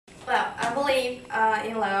Well, I believe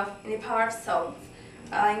in love, in the power of songs,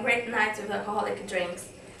 in great nights with alcoholic drinks.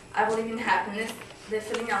 I believe in happiness, the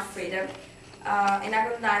feeling of freedom, in a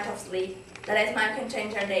good night of sleep, that a smile can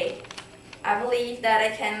change your day. I believe that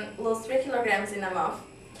I can lose 3 kilograms in a month.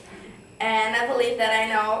 And I believe that I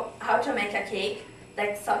know how to make a cake,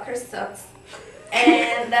 that soccer sucks,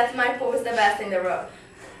 and that my pool is the best in the world.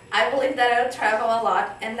 I believe that I will travel a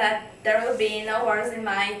lot and that there will be no wars in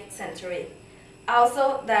my century.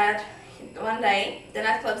 Also, that one day the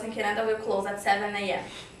nightclubs in Canada will close at 7 a.m.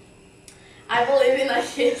 I believe in a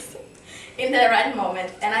kiss in the right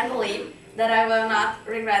moment, and I believe that I will not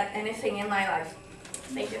regret anything in my life.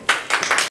 Thank you.